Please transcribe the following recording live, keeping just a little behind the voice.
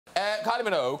Kylie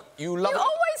Minogue, you love... You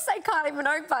always say Kylie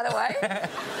Minogue, by the way.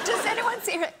 Does anyone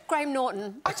see her? Graham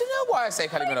Norton. I don't know why I say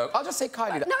Kylie Minogue. I'll just say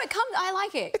Kylie. No, it comes... I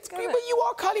like it. But you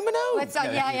are Kylie Minogue.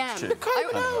 Well, yeah, I am. You're Kylie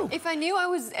Minogue. If I knew I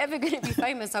was ever going to be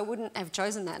famous, I wouldn't have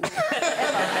chosen that name.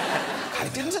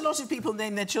 Didn't a lot of people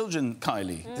name their children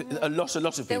Kylie? A lot of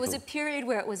people. There was a period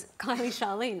where it was Kylie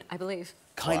Charlene, I believe.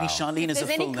 Kylie Charlene is a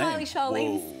full name. There's any Kylie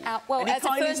Charlene's out... Well, as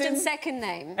a first and second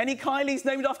name. Any Kylies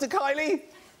named after Kylie?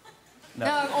 No,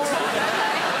 all right,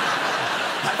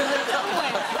 okay.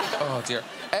 Oh, dear.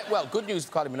 Well, good news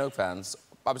for Kylie Minogue fans.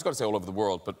 I was going to say all over the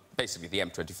world, but basically the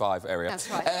M25 area. That's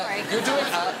right, sorry. You're doing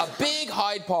a big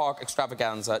Hyde Park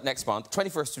extravaganza next month,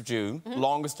 21st of June,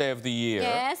 longest day of the year.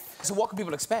 Yes. So what can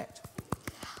people expect?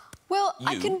 Well,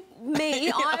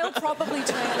 I'll probably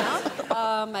turn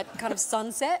up at kind of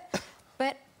sunset,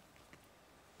 but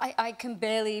I can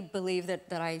barely believe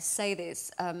that I say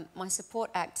this. My support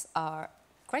acts are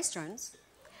Grace Jones.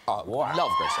 Oh, wow.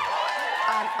 Love Grace Jones.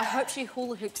 I hope she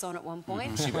hula hoops on at one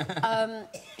point. She will.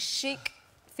 Chic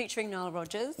featuring Nile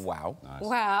Rodgers. Wow. Nice.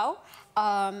 Wow.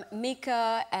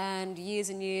 Mika and Years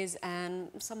and Years and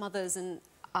some others and...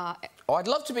 Oh, I'd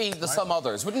love to be the some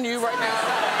others, wouldn't you, right now?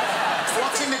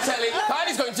 Watching the telly.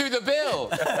 Kylie's going through the bill.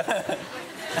 I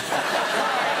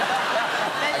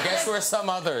guess we're some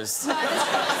others. No,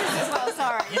 as well,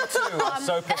 sorry. You too. I'm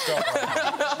so pissed off.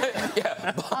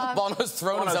 Yeah, Bono's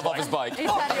thrown himself off his bike.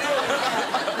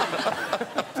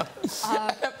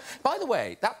 By the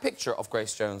way, that picture of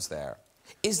Grace Jones there,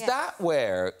 is that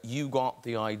where you got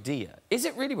the idea? Is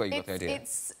it really where you got the idea?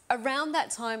 It's around that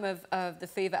time of the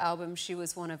Fever album. She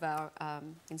was one of our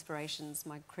inspirations,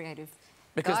 my creative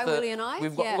guy, Willie and I.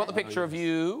 We've got the picture of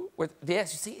you with...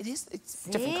 Yes, you see, it's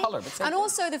different colour. But and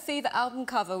also the Fever album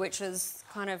cover, which was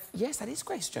kind of... Yes, that is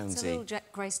Grace Jonesy. It's a little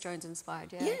Grace Jones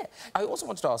inspired, yeah. Yeah. I also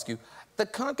wanted to ask you, the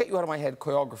Can't Get You Out of My Head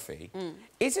choreography,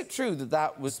 is it true that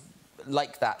that was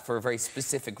like that for a very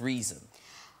specific reason?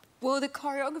 Well, the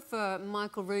choreographer,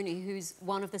 Michael Rooney, who's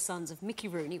one of the sons of Mickey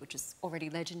Rooney, which is already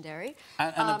legendary...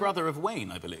 And the brother of Wayne,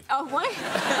 I believe. Oh, Wayne?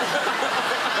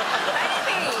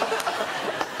 Maybe!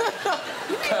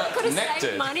 You could have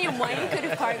saved money and Wayne could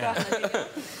have choreographed the video.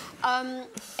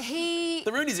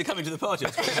 The Rooneys are coming to the party.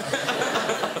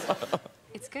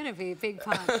 It's going to be a big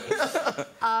party.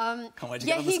 Can't wait to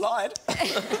get on the slide.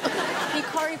 He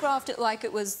choreographed it like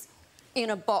it was in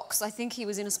a box. I think he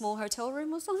was in a small hotel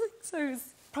room or something, so it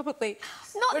was... Probably.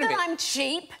 Not that I'm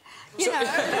cheap, you know, put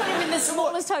him in the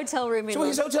smallest hotel room in... So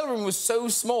his hotel room was so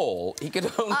small, he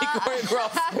could only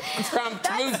choreograph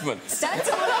cramped movements. That's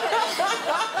all of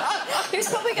it. He was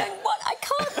probably going, what? I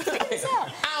can't figure this out.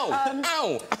 Ow!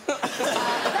 Ow!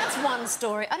 That's one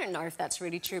story. I don't know if that's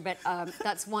really true, but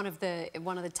that's one of the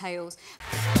tales.